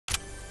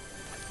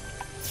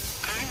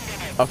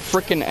A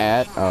frickin'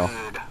 at? Oh.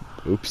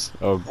 Oops.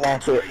 Oh.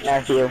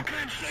 Matthew.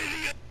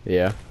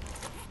 Yeah.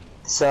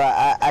 So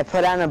I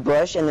put on a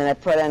bush and then I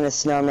put on a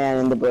snowman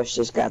and the bush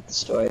just got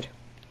destroyed.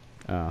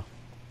 Oh.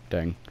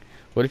 Dang.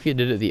 What if you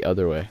did it the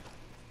other way?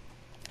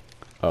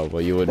 Oh,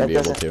 well, you wouldn't be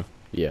able to.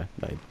 Yeah,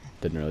 I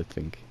didn't really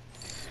think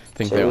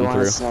So that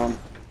one through.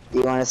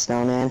 You want a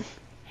snowman?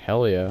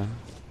 Hell yeah.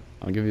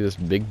 I'll give you this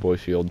big boy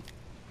shield.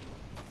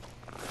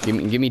 Give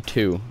me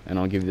 2, and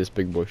I'll give you this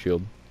big boy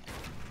shield.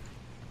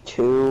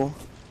 2?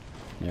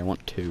 Yeah, I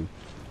want 2.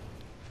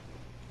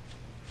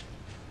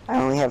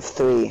 I only have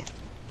 3.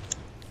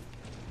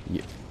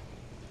 Yeah.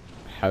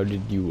 How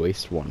did you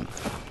waste 1?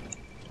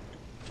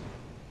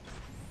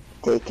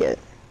 Take it.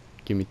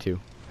 Give me 2.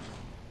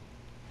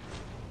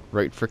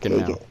 Right frickin'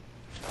 now. It.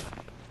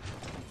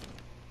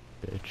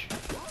 Bitch.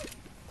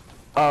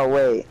 Oh,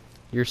 wait.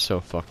 You're so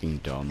fucking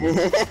dumb.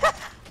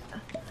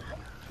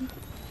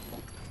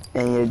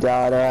 And your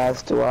daughter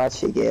has to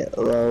watch you get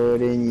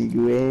lowered in your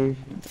grave.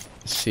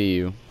 See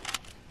you.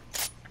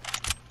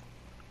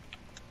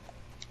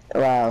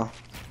 Wow.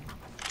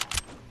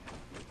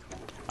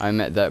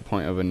 I'm at that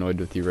point of annoyed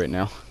with you right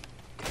now.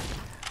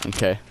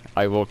 Okay,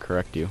 I will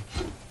correct you.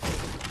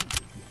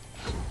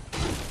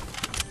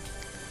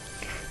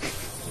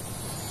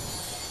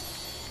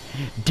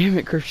 Damn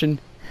it, Christian.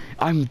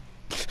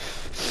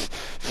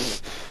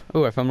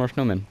 Oh, I found more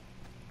snowmen.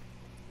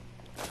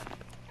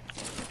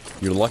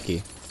 You're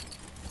lucky.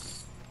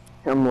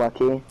 I'm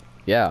lucky.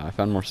 Yeah, I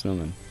found more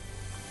snowmen.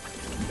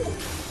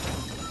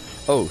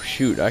 Oh,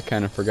 shoot, I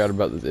kind of forgot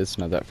about this. It's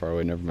not that far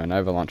away, never mind. I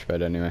have a launch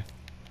pad anyway.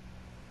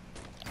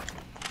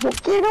 Well,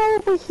 get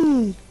over here!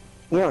 You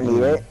don't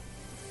need it.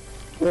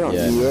 You don't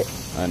need it.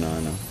 I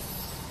know.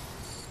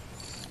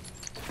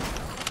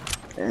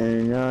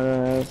 And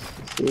now I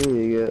see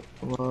you get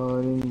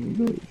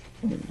one.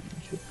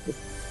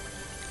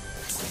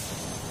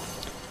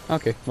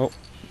 Okay, well,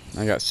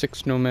 I got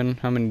 6 snowmen.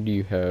 How many do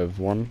you have?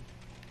 1?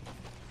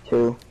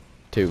 2.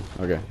 2.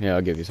 Okay, yeah,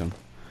 I'll give you some.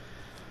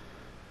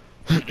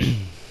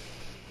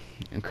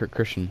 And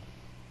Christian.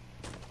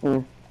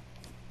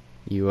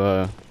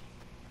 You,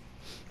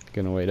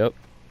 gonna wait up?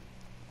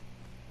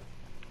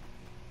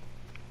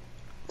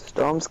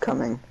 Storm's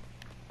coming.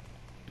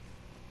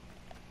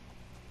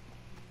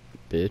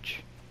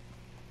 Bitch.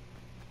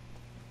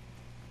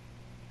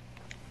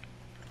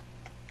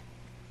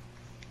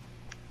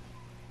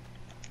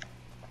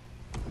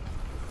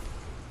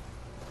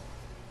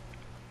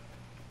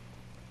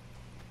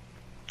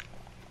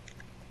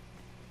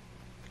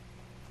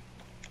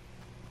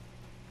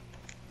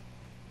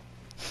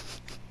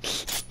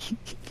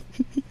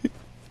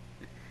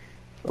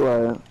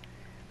 What?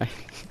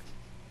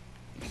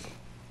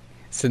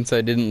 Since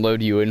I didn't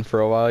load you in for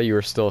a while, you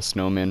were still a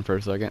snowman for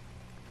a second.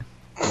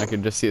 And I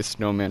could just see a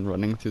snowman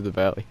running through the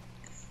valley.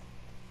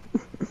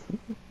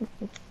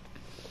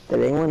 Did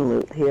anyone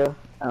loot here?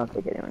 I don't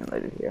think anyone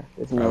looted here.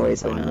 There's no way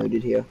someone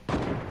looted here.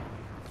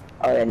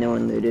 Oh yeah, no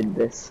one looted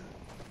this.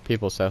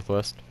 People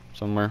southwest,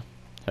 somewhere.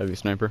 Heavy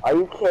sniper. Are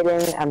you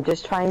kidding? I'm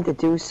just trying to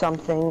do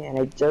something and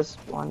I just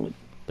wanted...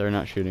 They're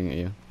not shooting at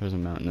you. There's a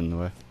mountain in the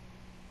way.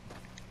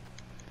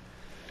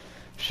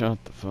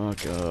 Shut the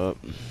fuck up.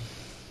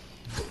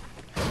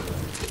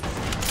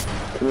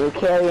 Can you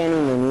carry any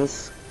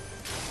minis?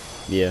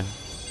 Yeah.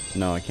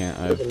 No, I can't.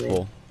 I have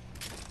full.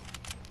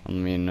 I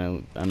mean,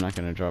 I'm not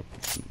gonna drop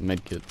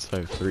medkits. I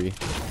have 3.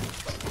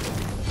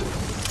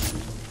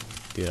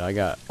 Dude, I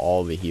got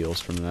all the heals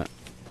from that.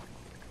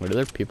 Wait, are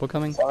there people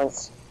coming?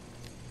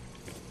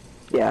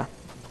 Yeah.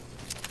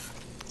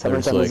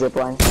 Someone's on the zip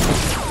line.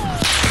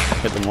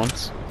 Hit them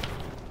once.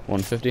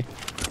 150.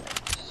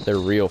 They're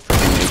real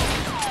freaking weak.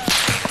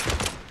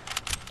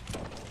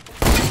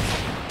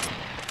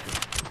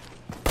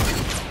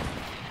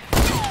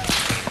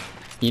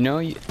 You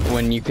know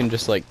when you can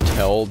just like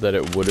tell that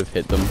it would have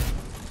hit them?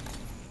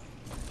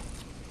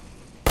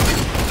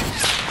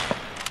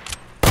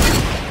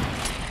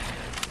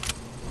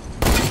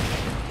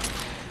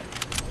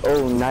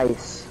 Oh,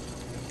 nice.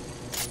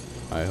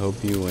 I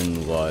hope you win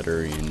the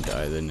lottery and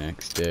die the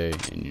next day,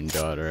 and your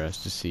daughter has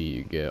to see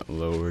you get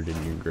lowered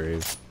in your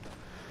grave.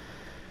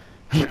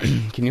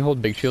 Can you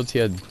hold big shields?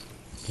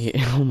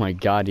 Oh my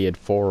god, he had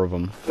 4 of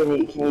them. Can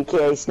you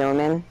carry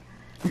snowmen?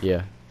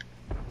 Yeah.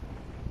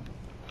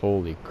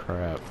 Holy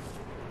crap.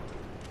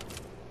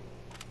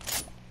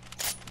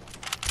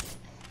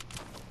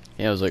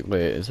 Yeah, I was like,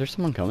 wait, is there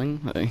someone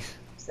coming?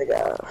 It's like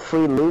a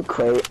free loot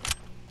crate.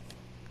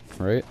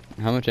 Right?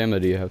 How much ammo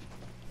do you have?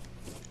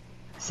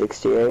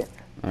 68.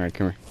 Alright,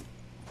 come here.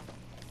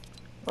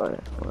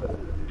 What?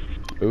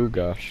 Oh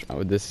gosh,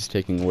 this is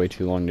taking way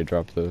too long to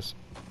drop those.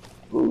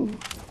 Ooh.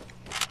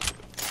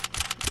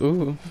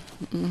 Ooh.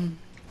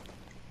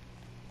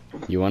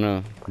 You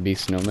wanna be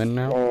snowman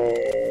now?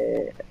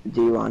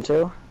 Do you want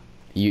to?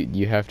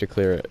 You have to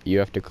clear it. You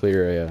have to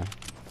clear a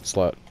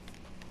slot.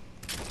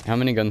 How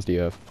many guns do you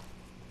have?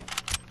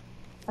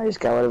 I just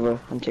got rid of a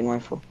hunting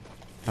rifle.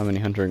 How many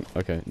hunting?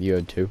 Okay, you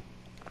had 2.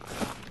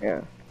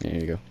 Yeah. There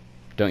you go.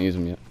 Don't use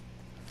them yet.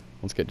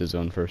 Let's get to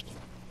zone first.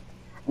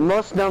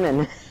 More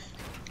snowmen.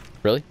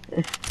 Really?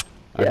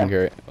 I can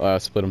carry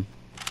it. Split them.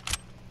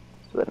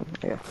 Split them,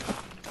 yeah.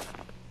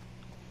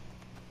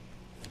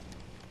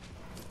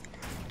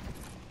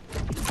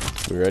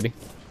 We ready?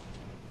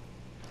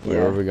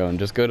 Where are we going?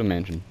 Just go to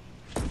mansion.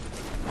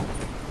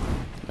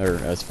 Or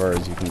as far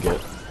as you can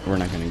get. We're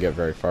not going to get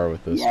very far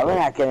with this. Yeah, we're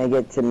not going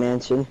to get to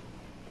mansion.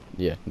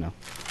 Yeah, no.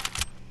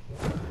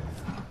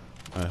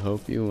 I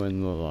hope you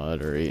win the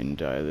lottery and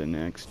die the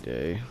next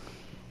day.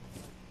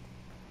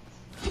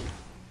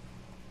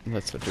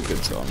 That's such a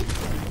good song.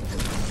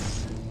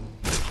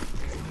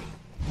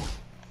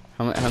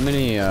 How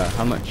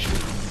much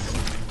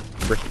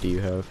brick do you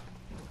have?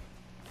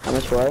 How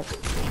much what?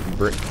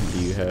 Brick do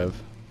you have?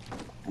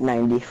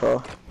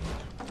 94.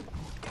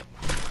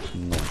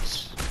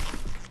 Nice.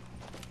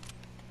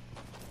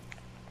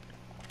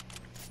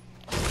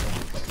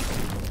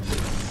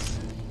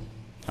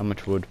 How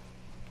much wood?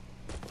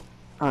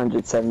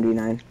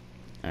 179.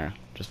 Yeah,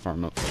 just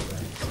farm up.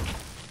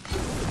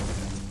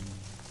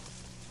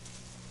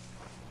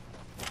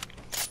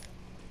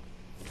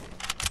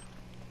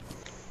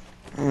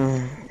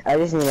 I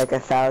just need like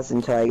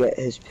 1,000 till I get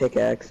his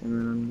pickaxe, and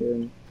then I'm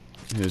good.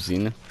 Who's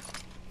Zenith?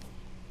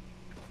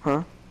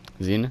 Huh?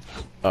 Zenith?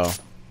 Oh.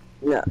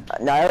 No,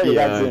 I already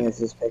got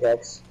Zenith's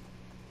pickaxe.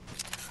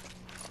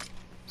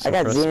 So I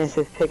got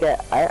Zenith's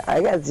pickaxe.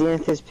 I got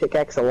Zenith's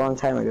pickaxe a long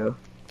time ago.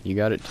 You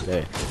got it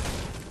today.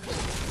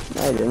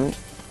 No, I didn't.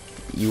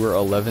 You were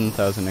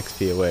 11,000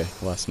 XP away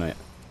last night.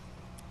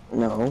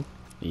 No.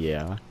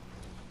 Yeah.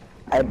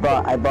 I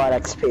bought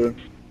XP.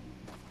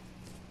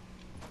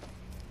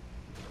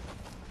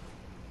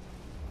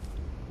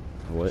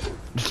 What?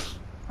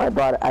 I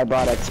bought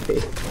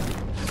XP.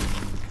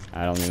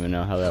 I don't even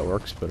know how that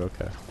works, but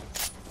okay.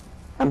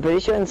 I'm pretty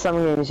sure in some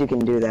games you can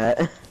do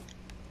that.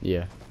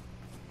 Yeah.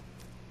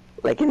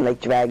 Like in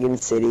Dragon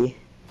City.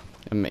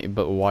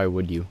 But why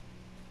would you?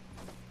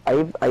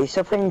 Are you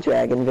still playing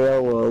Dragon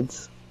Vale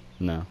Worlds?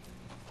 No.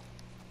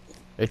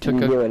 It took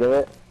Can you get rid of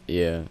it?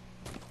 Yeah.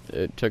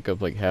 It took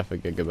up like half a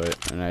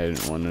gigabyte, and I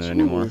didn't want it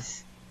anymore.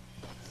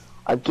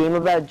 A game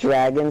about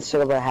dragons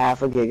took up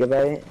half a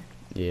gigabyte?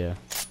 Yeah.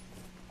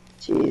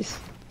 Jeez.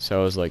 So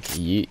I was like,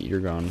 yeet, you're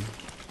gone.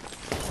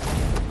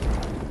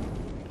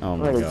 Oh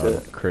my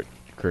god.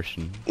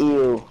 Christian.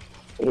 Ew.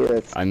 Ew,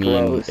 that's I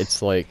mean, gross.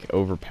 it's like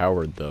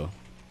overpowered though.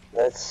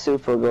 That's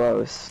super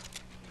gross.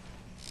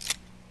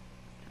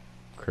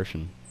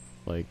 Christian.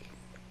 Like...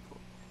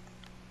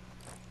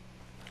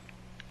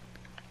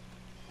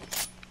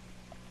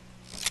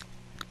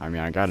 I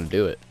mean, I gotta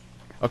do it.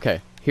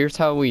 Okay, here's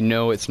how we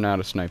know it's not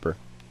a sniper.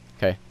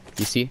 Okay,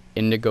 you see?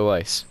 Indigo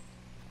ice.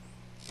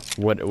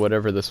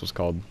 Whatever this was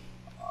called.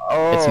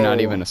 Oh. It's not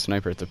even a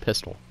sniper, it's a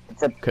pistol.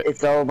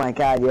 It's oh my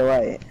god, you're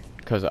right.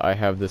 Because I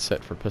have this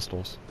set for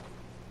pistols.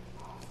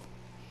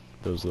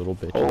 Those little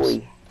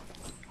bitches.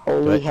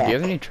 Holy heck. Do you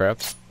have any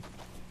traps?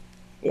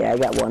 Yeah, I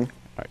got one.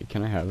 Alright,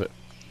 can I have it?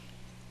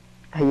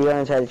 Are you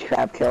gonna try to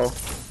trap kill?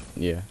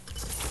 Yeah.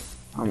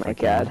 Oh my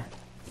god.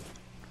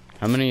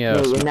 How many,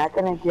 No, you're not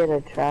gonna get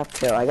a trap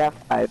kill. I got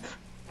 5.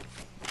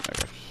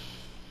 Okay.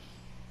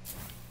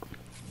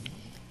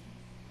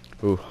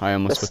 Ooh, I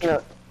almost switched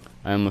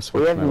my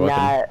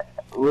weapon.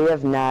 We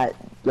have not,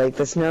 like,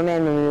 the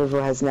snowman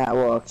removal has not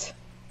worked.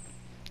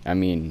 I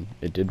mean,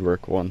 it did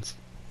work once.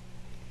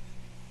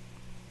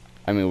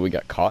 I mean, we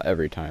got caught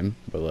every time,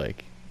 but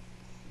like,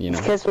 you know.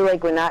 It's because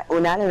we're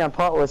not in a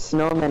pot with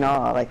snowmen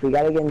all. Like, we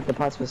gotta get into the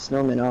pots with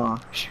snowmen all.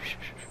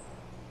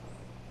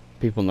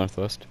 People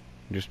northwest,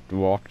 just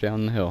walk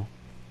down the hill.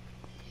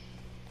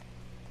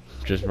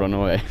 Just run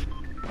away.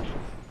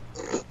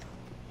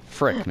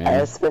 Frick, man. I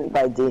have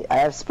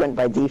sprint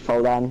by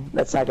default on.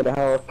 That's not gonna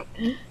help.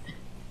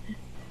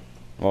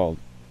 Well,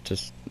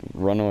 just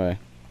run away.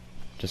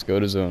 Just go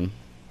to zone.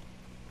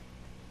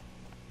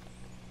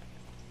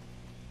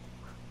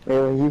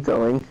 Where are you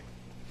going?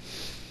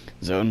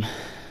 Zone.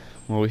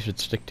 Well, we should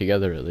stick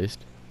together at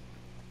least.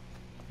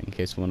 In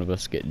case one of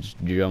us gets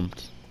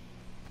jumped.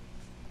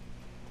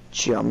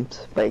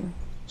 Jumped by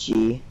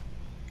G.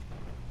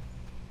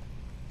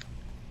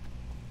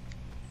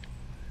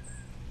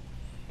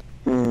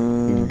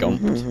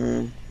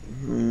 Gumped.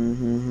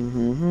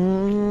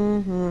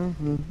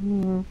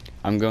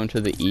 I'm going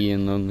to the E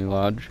in Lonely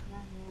Lodge.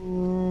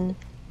 On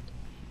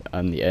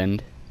the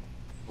end.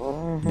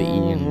 The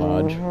E in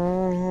Lodge.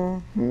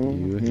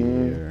 You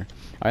here.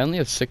 I only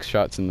have 6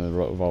 shots in the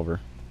revolver.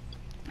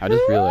 I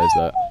just realized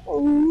that.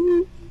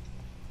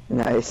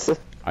 Nice.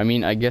 I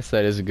mean, I guess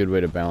that is a good way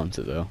to balance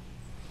it, though.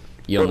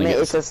 You Well, only mate,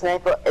 get it's a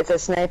sniper. It's a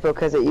sniper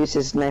because it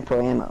uses sniper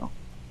ammo.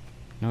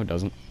 No, it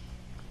doesn't.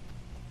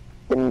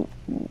 Then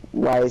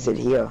why is it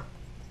here?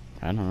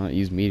 I don't know. It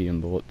used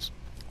medium bullets.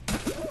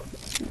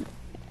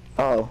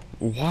 Oh.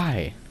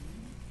 Why?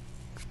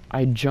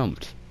 I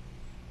jumped.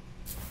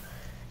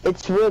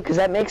 It's weird because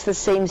that makes the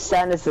same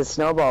sound as the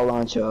snowball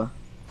launcher.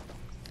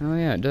 Oh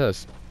yeah, it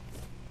does.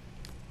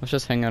 Let's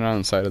just hang out on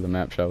the side of the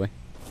map, shall we?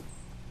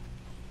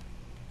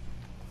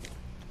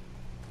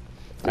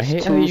 I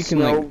hate how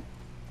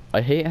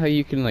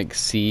you can like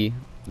see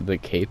the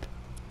cape.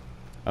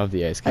 Of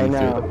the ice I king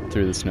know.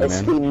 through the It's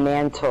snowman. the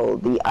mantle,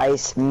 the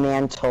ice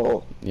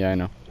mantle. Yeah, I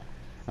know.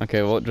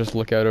 Okay, well, just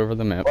look out over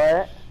the map.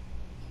 What?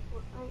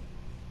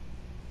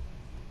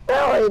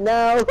 Oh,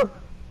 no.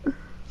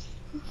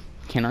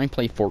 Can I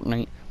play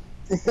Fortnite?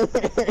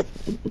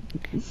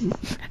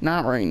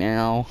 Not right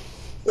now.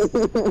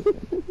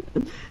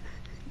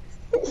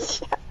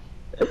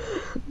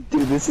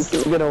 Dude, this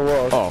is gonna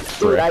work. Oh,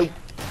 frick.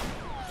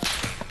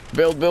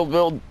 Build, build,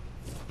 build.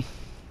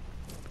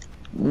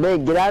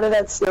 Nick, get out of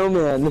that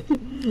snowman.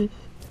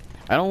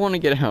 I don't want to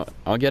get out.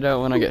 I'll get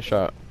out when I get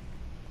shot.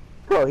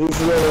 Oh,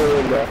 he's literally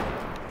in there.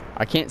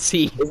 I can't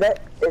see. Is that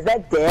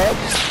dead?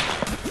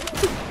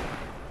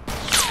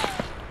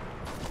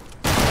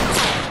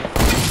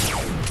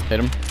 Hit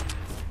him.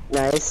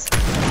 Nice.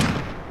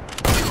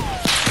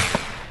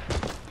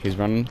 He's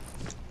running.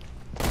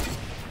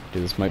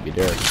 Dude, this might be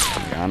Derek.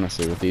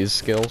 Honestly, with these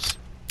skills.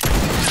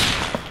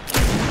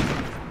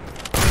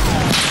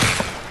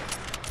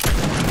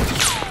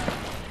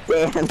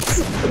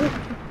 Dance.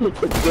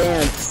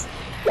 Dance.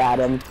 Got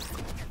him.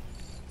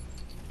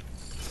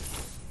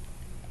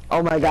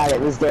 Oh my god, it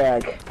was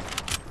Derek.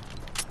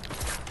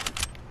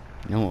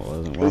 No, it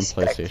wasn't. We're on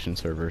PlayStation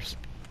servers.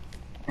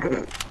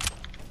 I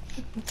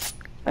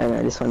know,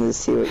 I just wanted to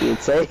see what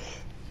you'd say.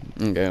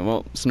 Okay,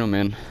 well,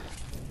 snowman.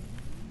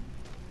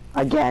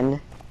 Again.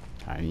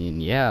 I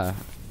mean, yeah,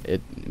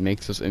 it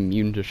makes us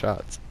immune to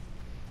shots.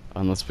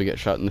 Unless we get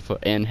shot in the foot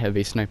and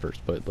heavy snipers,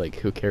 but, like,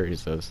 who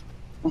carries those?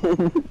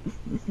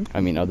 I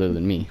mean, other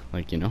than me,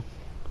 like, you know?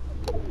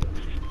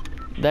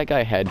 That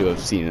guy had to have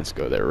seen us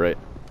go there, right?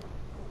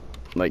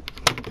 Like,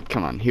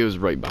 come on, he was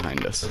right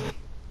behind us.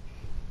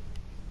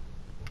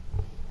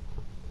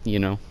 You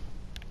know?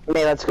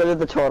 Okay, let's go to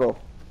the total.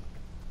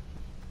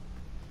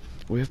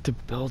 We have to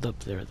build up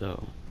there,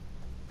 though.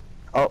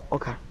 Oh,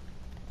 okay.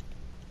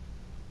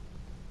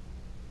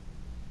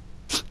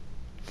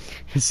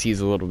 Sees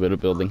a little bit of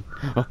building.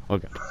 Oh,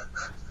 okay.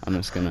 I'm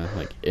just gonna,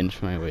 like,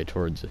 inch my way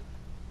towards it.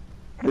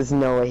 There's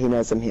no way he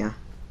knows I'm here.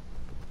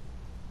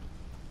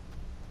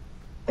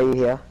 Are you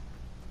here?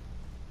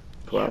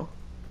 Bro.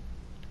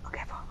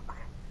 Okay, bro. Okay.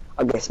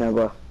 Okay, Snow,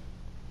 bro.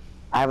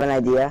 I have an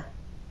idea.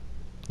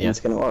 Yeah. It's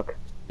gonna work.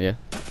 Yeah.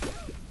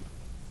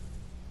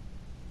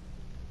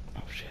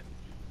 Oh shit.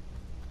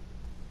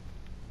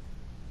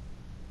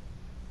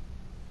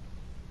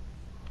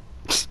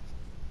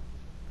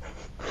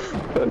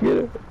 Go get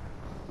it.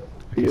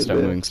 Okay, stop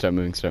moving, stop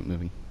moving, stop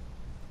moving.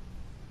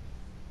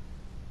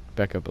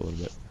 Back up a little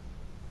bit.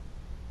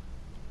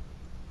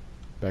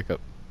 Back up.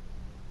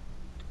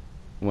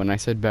 When I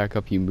said back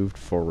up, you moved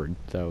forward.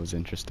 That was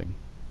interesting.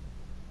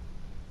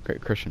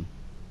 Great, Christian.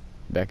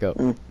 Back up.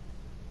 Mm.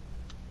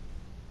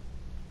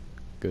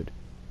 Good.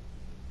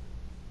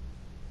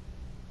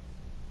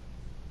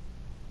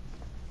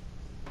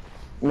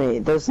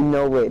 Mate, there's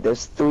no way.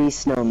 There's 3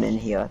 snowmen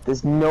here.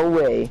 There's no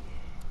way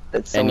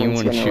that someone's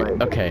Anyone gonna shoot?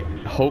 like... Okay,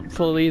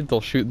 hopefully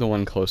they'll shoot the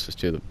one closest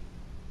to them.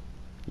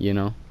 You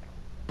know?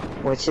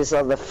 Which is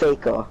the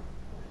faker.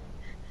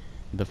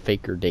 The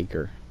faker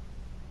daker.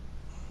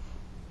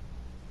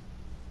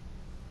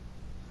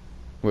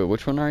 Wait,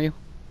 which one are you?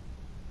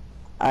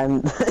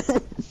 I'm...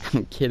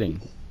 I'm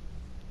kidding.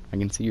 I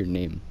can see your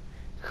name.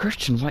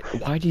 Christian,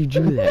 why do you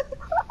do that?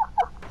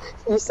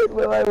 You said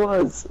where I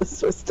was,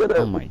 so I stood up.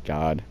 Oh my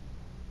god.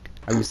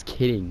 I was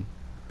kidding.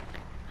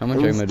 How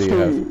much ammo do you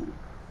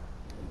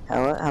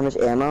have? How much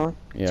ammo?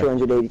 Yeah.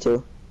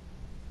 282.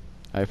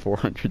 I have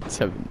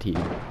 417.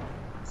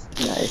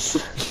 Nice.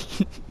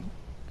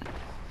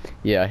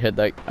 Yeah, I hit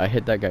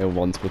that guy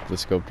once with the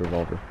scoped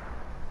revolver.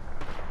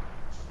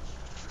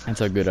 That's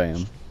how good I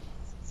am.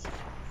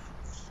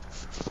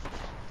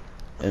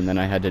 And then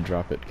I had to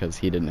drop it because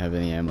he didn't have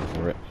any ammo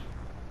for it.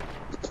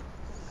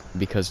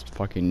 Because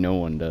fucking no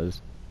one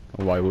does.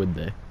 Why would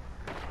they?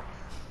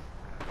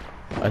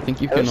 I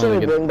think you can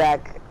only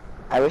get...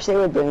 I wish they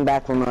would bring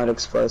back remote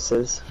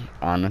explosives.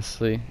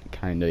 Honestly,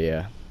 kinda,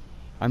 yeah.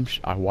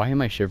 Why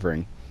am I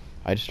shivering?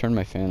 I just turned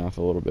my fan off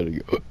a little bit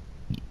ago.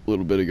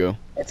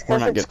 It's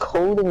because it's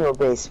cold in your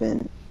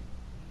basement.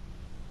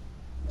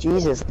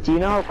 Jesus, do you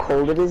know how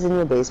cold it is in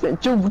your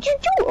basement?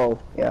 Oh,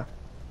 yeah.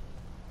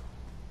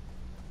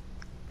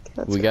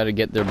 We gotta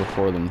get there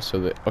before them so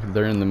that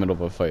they're in the middle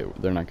of a fight.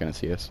 They're not gonna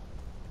see us.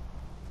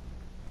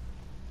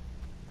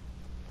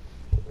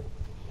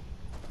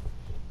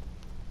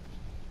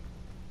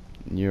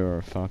 You're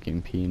a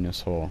fucking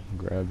penis hole.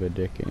 Grab a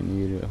dick and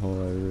eat it whole.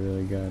 I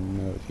really gotta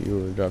know if you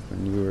were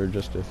dropping. You were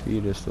just a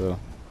fetus though.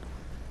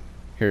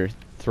 Here,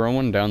 throw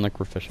one down like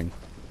we're fishing.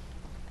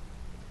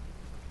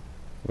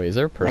 Wait, is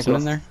there a person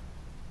in there?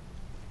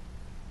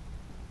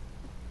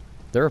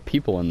 There are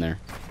people in there.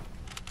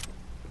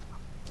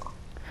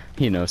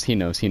 He knows.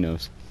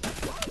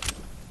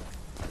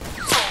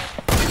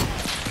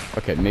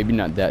 Okay, maybe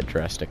not that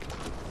drastic.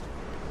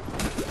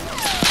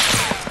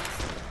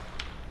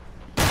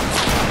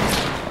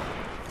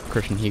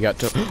 Christian, he got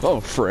to... Oh,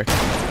 frick.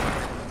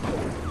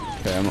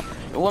 Okay,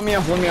 let me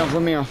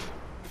off.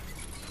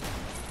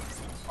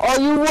 Oh,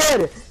 you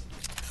would!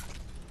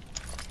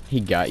 He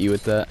got you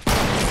with that.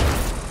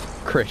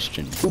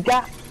 Christian. We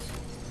got.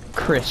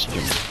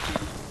 Christian.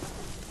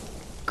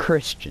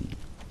 Christian.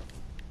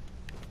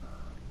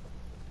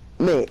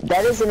 Mate,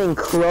 that is an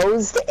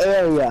enclosed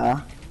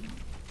area.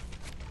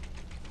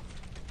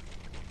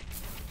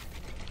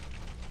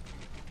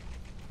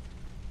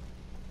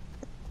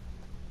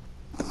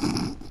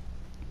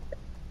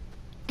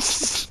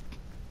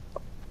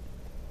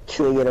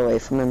 Should we get away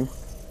from him?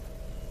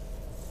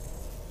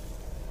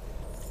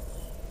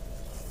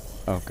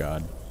 Oh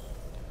god.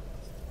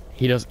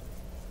 He does.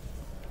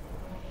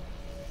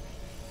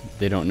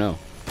 They don't know.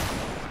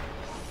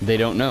 They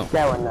don't know.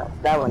 That one knows.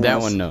 That one knows.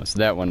 That one knows.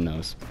 That one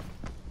knows.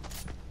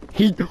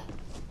 He. Oh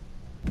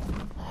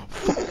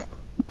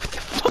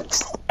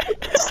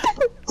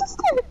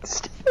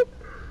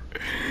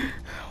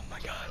my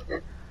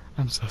god.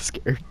 I'm so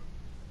scared.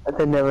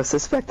 They never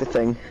suspect a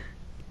thing.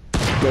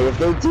 Yeah, if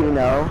they do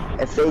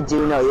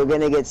know, you're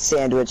gonna get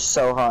sandwiched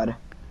so hard.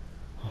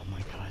 Oh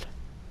my god.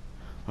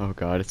 Oh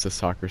god, it's a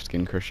soccer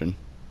skin Christian.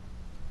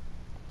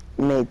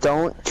 Mate,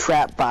 don't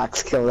trap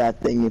box kill that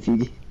thing if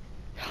you...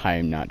 I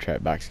am not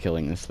trap box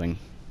killing this thing.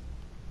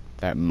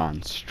 That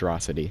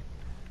monstrosity.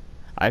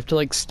 I have to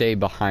like stay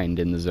behind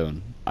in the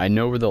zone. I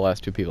know where the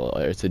last two people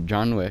are. It's a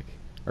John Wick,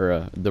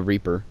 or the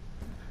Reaper,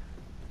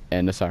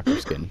 and a soccer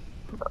skin.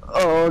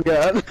 Oh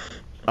god.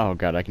 Oh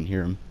god, I can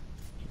hear him.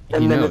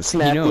 And He then knows. it's He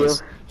Matthew.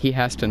 knows. He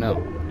has to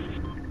know.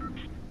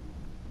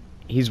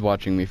 He's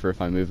watching me for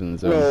if I move in the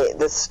zone. Mate,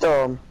 the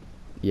storm.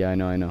 Yeah, I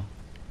know, I know.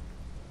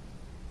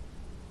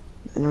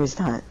 No, he's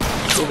not.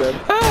 You're good.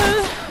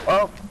 Ah!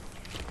 Oh.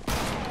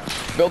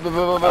 Build.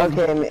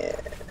 Okay, man.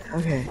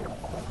 Okay.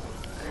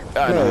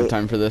 I don't have Mate.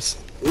 time for this.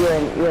 You're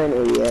an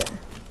idiot.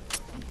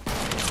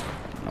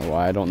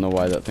 I don't know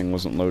why that thing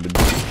wasn't loaded.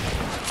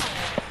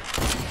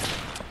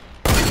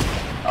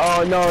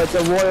 Oh no, it's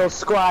a royal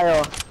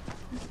squire.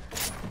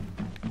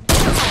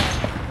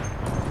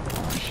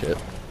 Oh, shit.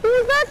 What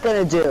is that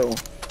gonna do?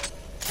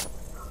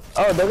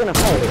 Oh, they're gonna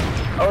fight.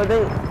 Oh,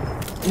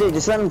 they... Dude,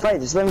 just let them fight.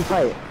 Just let them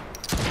fight.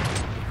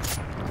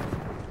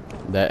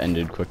 That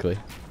ended quickly.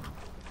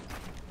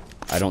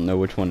 I don't know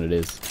which one it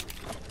is,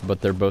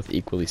 but they're both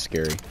equally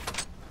scary.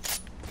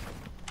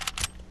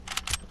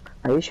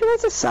 Are you sure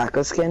that's a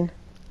soccer skin?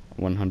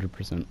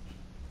 100%. Well,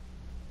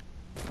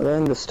 they're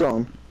in the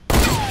storm.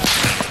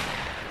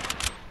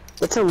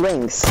 It's a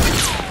lynx.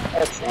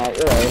 That's not,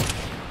 you're right.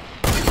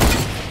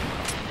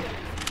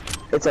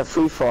 It's a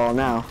free fall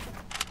now.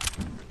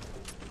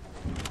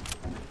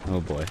 Oh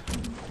boy.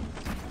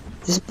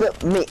 Just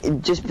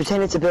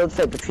pretend it's a build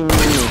fight between you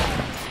and me.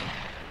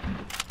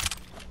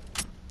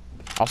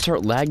 I'll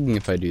start lagging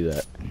if I do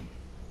that.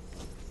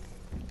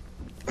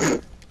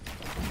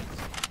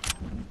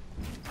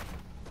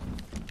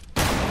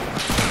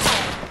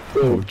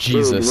 Oh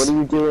Jesus. Dude, what are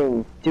you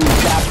doing? Dude,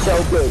 stop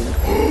choking.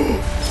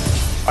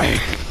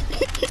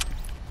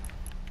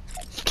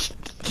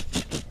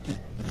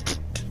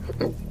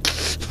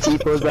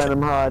 T-pose on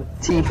him hard.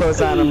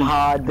 T-pose on him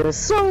hard. They're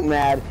so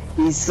mad.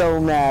 He's so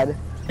mad.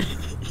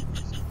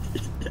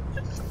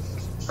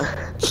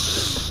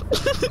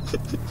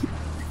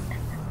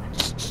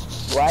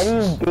 Why do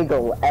you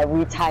giggle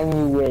every time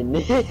you win?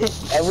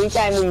 Every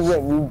time we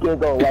win, you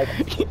giggle like...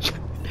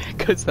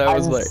 Cause that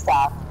was like...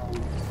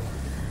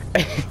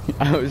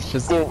 I was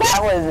just... Dude,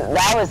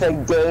 that was a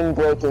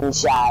game-breaking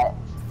shot.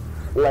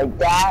 Like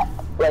that,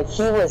 like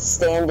he was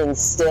standing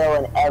still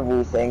and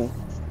everything.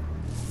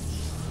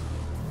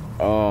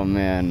 Oh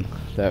man,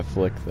 that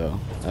flick though.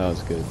 That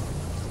was good.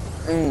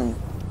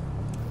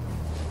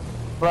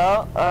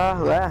 Well,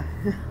 Yeah.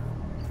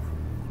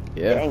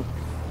 dang.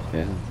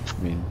 Yeah,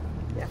 I mean...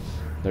 Yeah.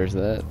 There's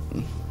that.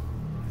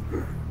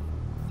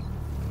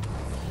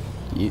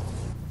 Eat.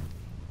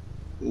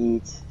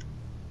 Eat.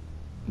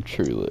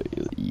 Truly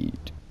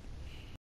eat.